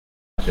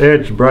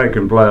It's a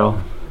breaking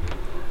plow.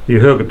 You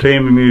hook a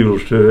team of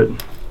mules to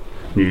it.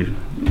 You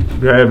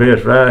grab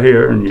this right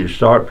here and you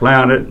start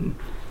plowing it.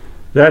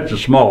 That's a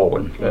small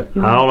one.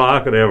 All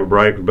I could ever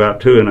break was about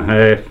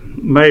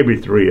 2.5, maybe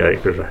 3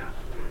 acres.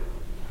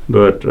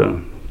 But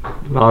a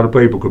lot of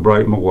people could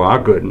break more.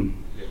 I couldn't.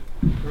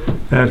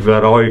 That's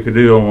about all you could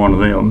do on one of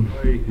them.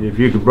 If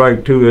you could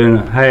break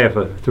 2.5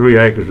 or 3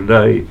 acres a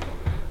day,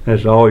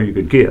 that's all you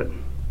could get.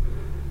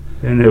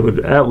 And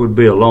that would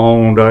be a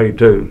long day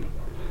too.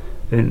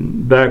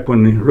 And back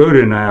when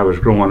Rudy and I was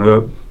growing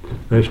up,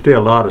 there's still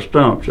a lot of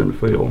stumps in the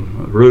field,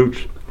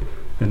 roots.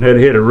 And they'd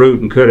hit a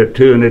root and cut it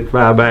too, and it'd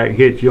fly back and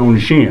hit you on the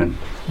shin.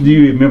 Do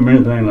you remember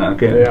anything like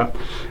that? Yeah.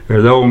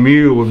 Or the old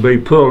mule would be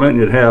pulling,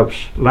 it'd have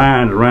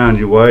lines around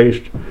your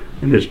waist,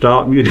 and it'd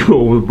stop and you'd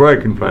go with a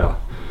breaking plow.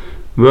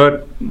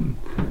 But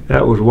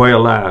that was way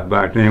of life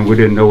back then. We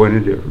didn't know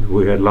any difference.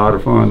 We had a lot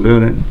of fun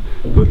doing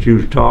it, but you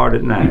was tired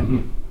at night.